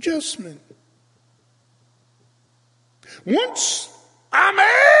 Once I'm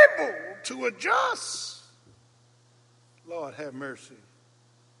able to adjust, Lord have mercy,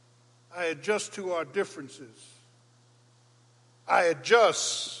 I adjust to our differences. I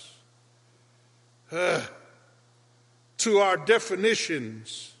adjust to our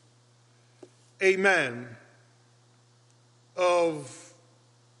definitions, amen, of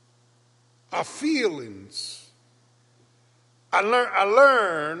our feelings. I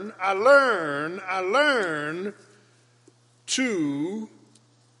learn to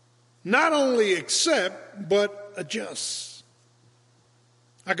not only accept, but adjust.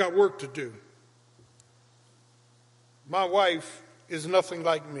 I got work to do. My wife is nothing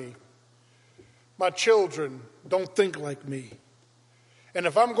like me. My children don't think like me. And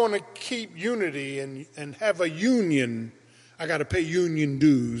if I'm going to keep unity and have a union, I got to pay union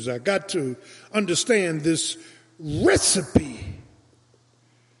dues. I got to understand this recipe,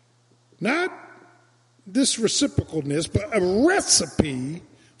 not this reciprocalness, but a recipe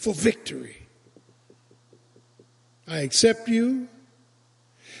for victory. I accept you,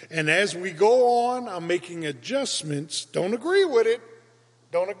 and as we go on, I'm making adjustments. Don't agree with it.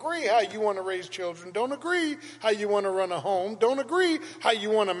 Don't agree how you want to raise children. Don't agree how you want to run a home. Don't agree how you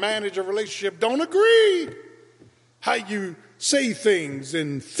want to manage a relationship. Don't agree how you say things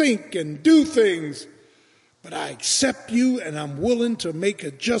and think and do things. But I accept you, and I'm willing to make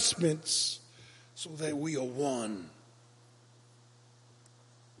adjustments so that we are one.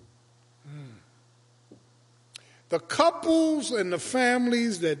 The couples and the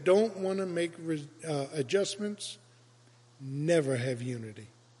families that don't want to make adjustments never have unity.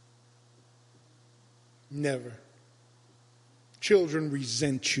 Never. Children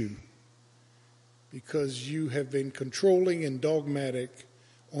resent you because you have been controlling and dogmatic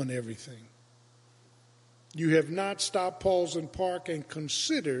on everything. You have not stopped, paused, and parked and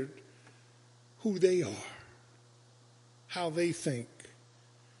considered who they are, how they think,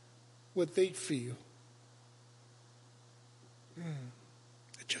 what they feel.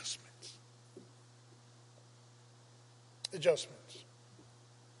 Adjustments.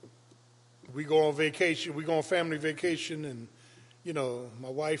 We go on vacation, we go on family vacation, and, you know, my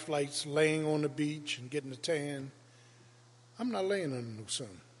wife likes laying on the beach and getting a tan. I'm not laying under no sun.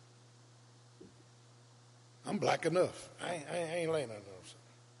 I'm black enough. I ain't laying under no sun.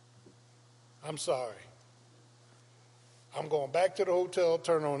 I'm sorry. I'm going back to the hotel,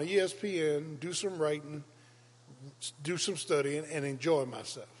 turn on ESPN, do some writing, do some studying, and enjoy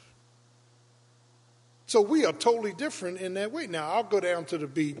myself. So we are totally different in that way. Now, I'll go down to the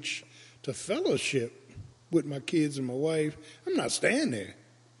beach to fellowship with my kids and my wife, I'm not staying there.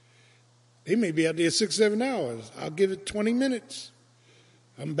 They may be out there 6, 7 hours. I'll give it 20 minutes.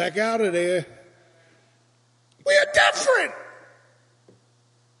 I'm back out of there. We are different.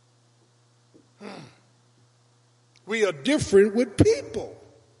 We are different with people.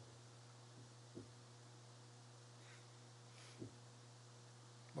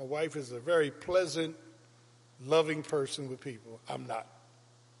 My wife is a very pleasant, loving person with people. I'm not.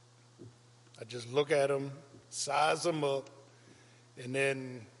 I just look at them, size them up, and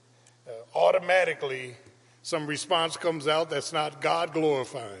then automatically some response comes out that's not God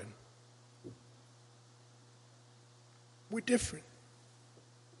glorifying. We're different.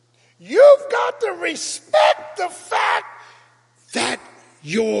 You've got to respect the fact that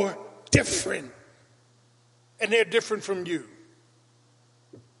you're different. And they're different from you.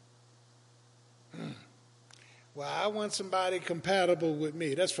 Well, I want somebody compatible with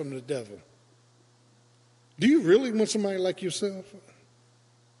me. That's from the devil. Do you really want somebody like yourself?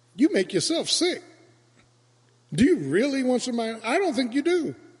 You make yourself sick. Do you really want somebody? I don't think you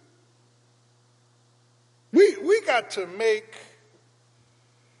do. We got to make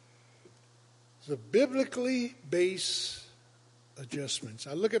the biblically based adjustments.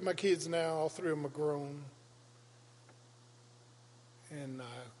 I look at my kids now, all three of them are grown. And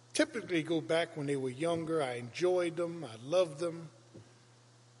I typically go back when they were younger. I enjoyed them. I loved them.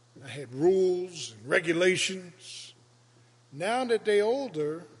 I had rules and regulations. Now that they're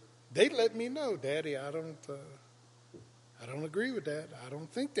older, they let me know, Daddy, I don't agree with that. I don't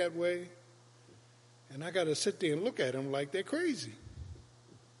think that way. And I got to sit there and look at them like they're crazy.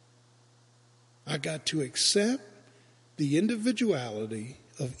 I got to accept the individuality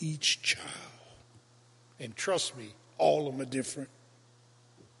of each child. And trust me, all of them are different.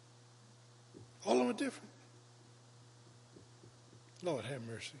 All of them are different. Lord have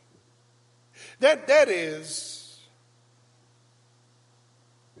mercy. That is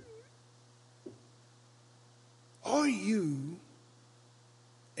are you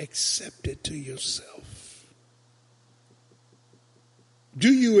accepted to yourself?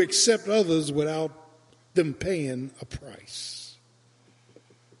 Do you accept others without them paying a price?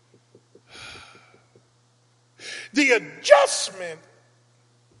 The adjustment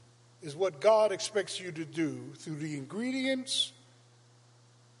is what God expects you to do through the ingredients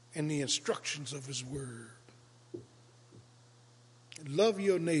and the instructions of his word. Love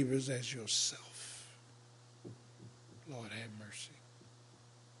your neighbors as yourself. Lord have mercy.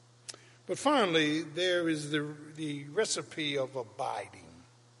 But finally, there is the recipe of abiding.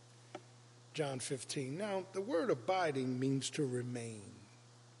 John 15. Now, the word abiding means to remain.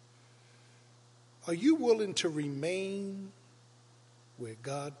 Are you willing to remain where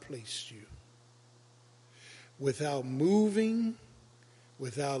God placed you? Without moving,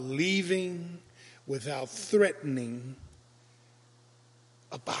 without leaving, without threatening,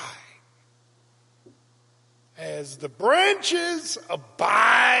 abide. As the branches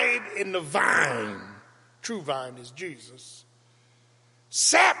abide in the vine, true vine is Jesus,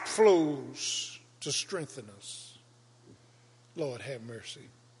 sap flows to strengthen us. Lord have mercy.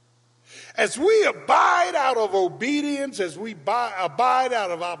 As we abide out of obedience, as we abide out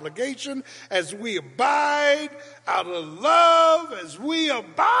of obligation, as we abide out of love, as we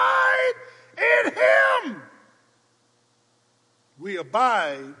abide in him, we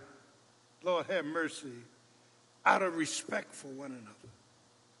abide, Lord have mercy, out of respect for one another.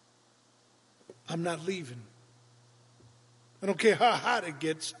 I'm not leaving. I don't care how hot it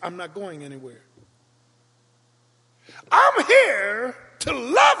gets, I'm not going anywhere. I'm here to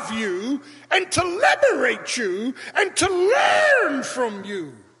love you and to liberate you and to learn from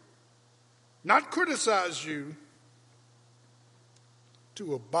you. Not criticize you,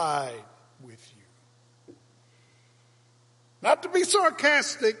 to abide with you. Not to be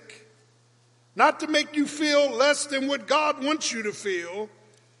sarcastic, not to make you feel less than what God wants you to feel.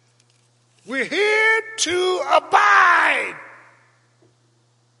 We're here to abide.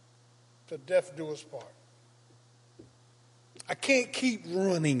 Till death do us part. I can't keep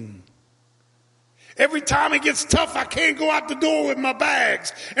running. Every time it gets tough, I can't go out the door with my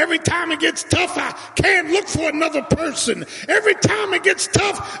bags. Every time it gets tough, I can't look for another person. Every time it gets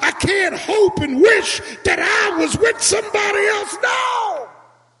tough, I can't hope and wish that I was with somebody else. No!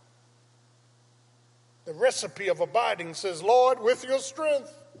 The recipe of abiding says, Lord, with your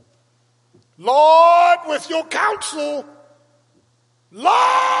strength. Lord, with your counsel.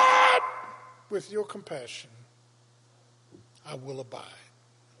 Lord, with your compassion. I will abide.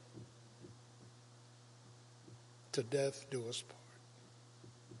 To death do us part.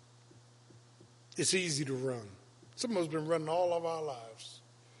 It's easy to run. Some of us have been running all of our lives.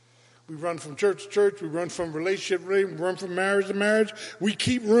 We run from church to church. We run from relationship to relationship. We run from marriage to marriage. We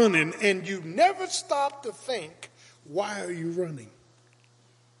keep running, and you never stop to think, why are you running?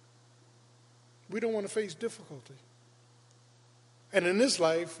 We don't want to face difficulty. And in this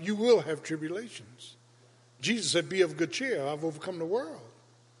life, you will have tribulations. Jesus said, be of good cheer. I've overcome the world.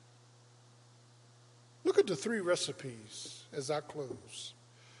 Look at the 3 recipes as I close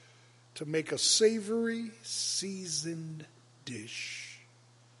to make a savory, seasoned dish.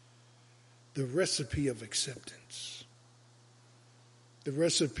 The recipe of acceptance. The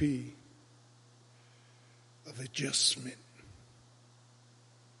recipe of adjustment.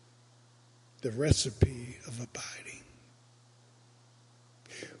 The recipe of abiding.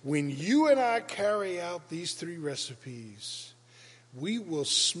 When you and I carry out these 3 recipes, we will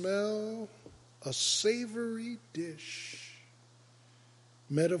smell a savory dish,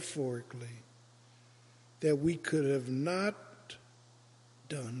 metaphorically, that we could have not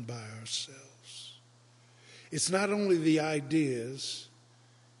done by ourselves. It's not only the ideas,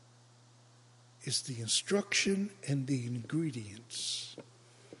 it's the instruction and the ingredients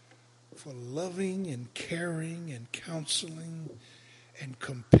for loving and caring and counseling and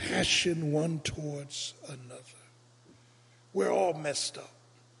compassion one towards another. We're all messed up.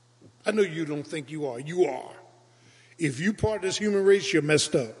 I know you don't think you are. You are. If you part of this human race, you're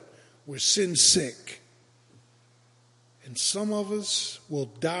messed up. We're sin sick. And some of us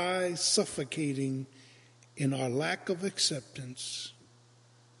will die suffocating in our lack of acceptance,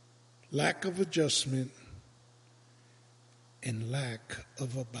 lack of adjustment, and lack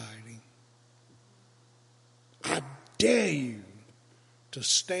of abiding. I dare you to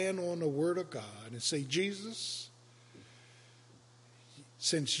stand on the word of God and say, Jesus,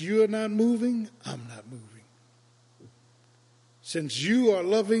 since you are not moving, I'm not moving. Since you are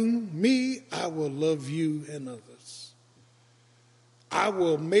loving me, I will love you and others. I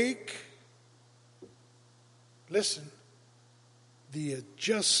will make, listen, the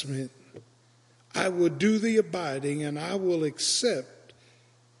adjustment. I will do the abiding, and I will accept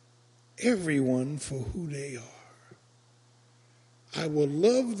everyone for who they are. I will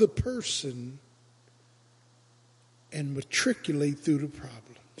love the person and matriculate through the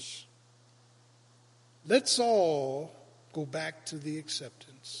problems. Let's all go back to the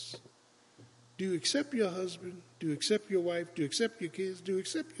acceptance. Do you accept your husband? Do you accept your wife? Do you accept your kids? Do you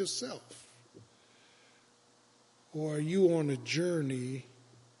accept yourself? Or are you on a journey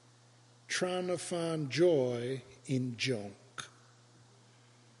trying to find joy in junk?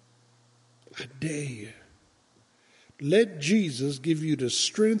 I dare you. Let Jesus give you the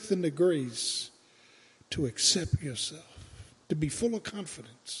strength and the grace to accept yourself, to be full of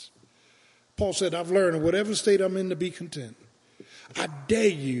confidence. Paul said, I've learned in whatever state I'm in to be content. I dare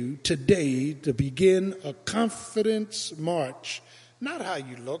you today to begin a confidence march. Not how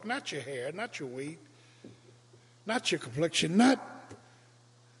you look, not your hair, not your weight, not your complexion, not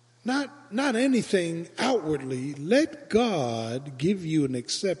anything outwardly. Let God give you an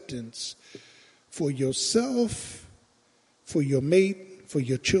acceptance for yourself, for your mate, for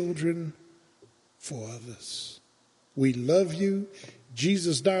your children, for others. We love you.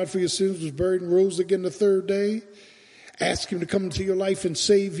 Jesus died for your sins, was buried and rose again the 3rd day. Ask him to come into your life and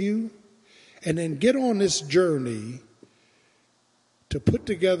save you. And then get on this journey to put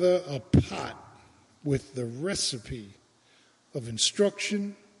together a pot with the recipe of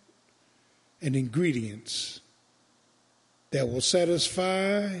instruction and ingredients that will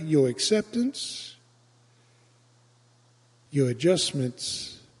satisfy your acceptance, your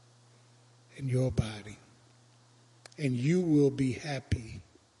adjustments, and your abiding. And you will be happy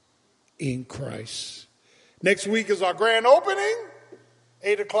in Christ. Next week is our grand opening.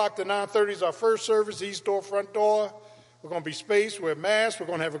 8 o'clock to 9:30 is our first service, east door, front door. We're going to be spaced, wear masks, we're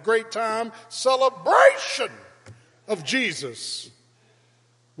going to have a great time. Celebration of Jesus.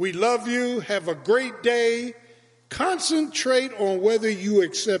 We love you. Have a great day. Concentrate on whether you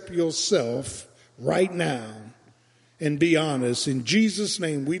accept yourself right now and be honest. In Jesus'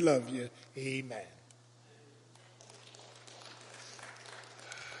 name, we love you. Amen.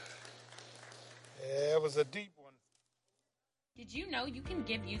 That was a deep one. Did you know you can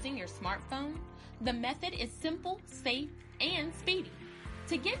give using your smartphone? The method is simple, safe, and speedy.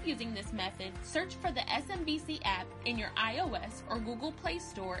 To give using this method, search for the SMBC app in your iOS or Google Play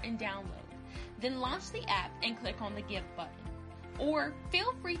Store and download. Then launch the app and click on the Give button. Or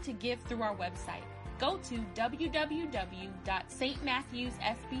feel free to give through our website. Go to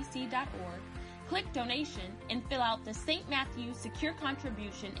www.stmatthewsfbc.org, click Donation, and fill out the St. Matthews Secure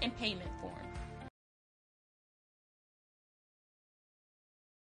Contribution and Payment form.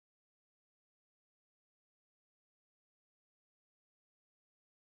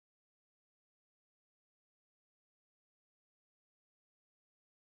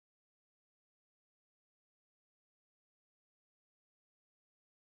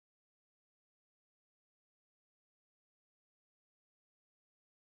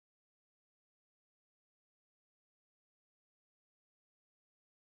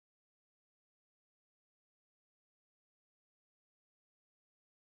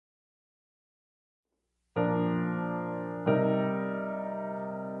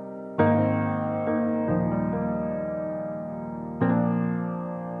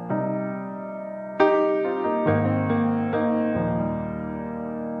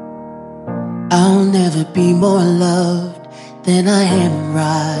 be more loved than I am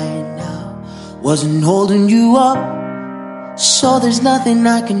right now. Wasn't holding you up, so there's nothing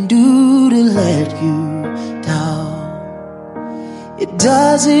I can do to let you down. It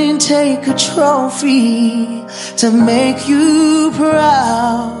doesn't take a trophy to make you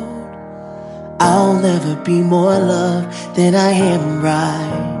proud. I'll never be more loved than I am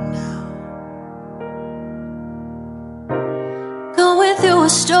right now. Going through a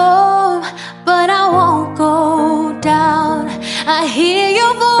storm, but I won't go down. I hear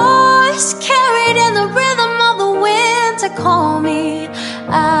your voice carried in the rhythm of the wind to call me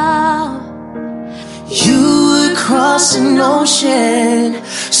out. You would cross an ocean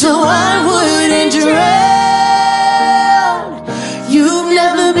so I wouldn't drown. You've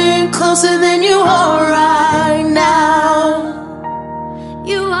never been closer than you are right now.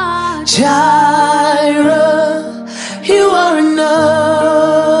 You are Jireh, you are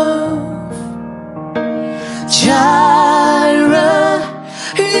enough. Jireh,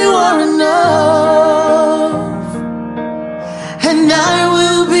 you are enough. And I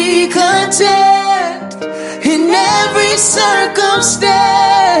will be content in every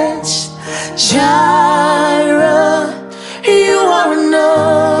circumstance. Jireh, you are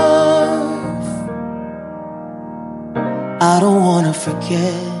enough. I don't wanna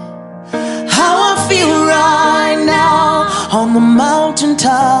forget how I feel right now on the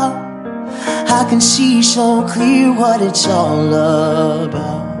mountaintop. I can see so clear what it's all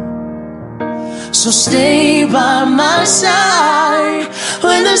about. So stay by my side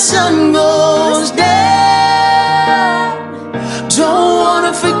when the sun goes down. Don't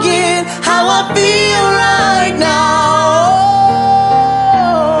wanna forget how I feel right now.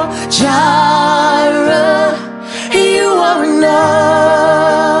 Jireh, you are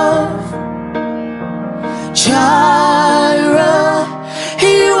enough. Jireh,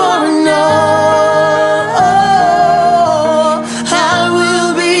 you are enough. I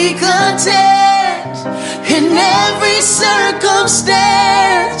will be content in every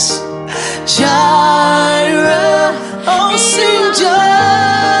circumstance. Jireh, oh sing Jireh.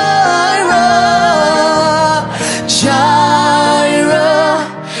 Jireh,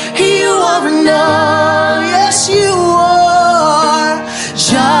 you are enough. Yes, you are.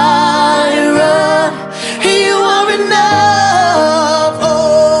 Jireh, you are enough.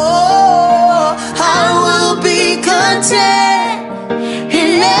 Oh, I will be content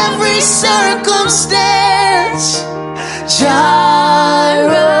in every circumstance.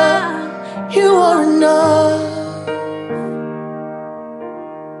 Jireh, you are enough.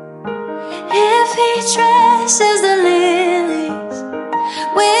 If he dresses the lilies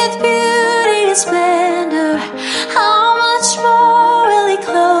with beauty and splendor, how much more will he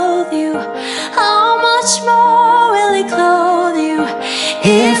clothe you? How much more will he clothe you?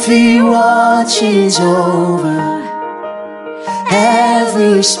 If he watches over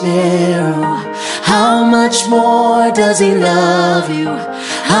every sparrow, how much more does he love you?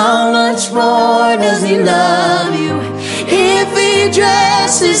 How much more does he love you? If he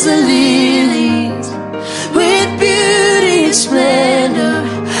dresses the lilies with beauty and splendor,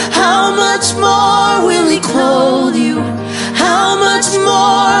 how much more will he clothe you? How much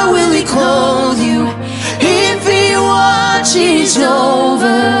more will he clothe you? If he watches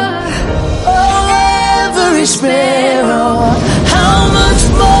over every sparrow, how much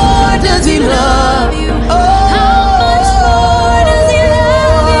more does he love you? How much more does he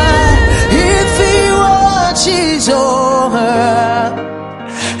love you? If he watches over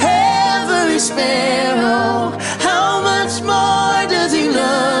every sparrow, how much more does he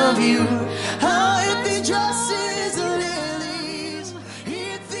love you? Oh, if he dresses the lilies,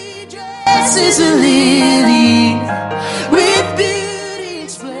 if he dresses the lilies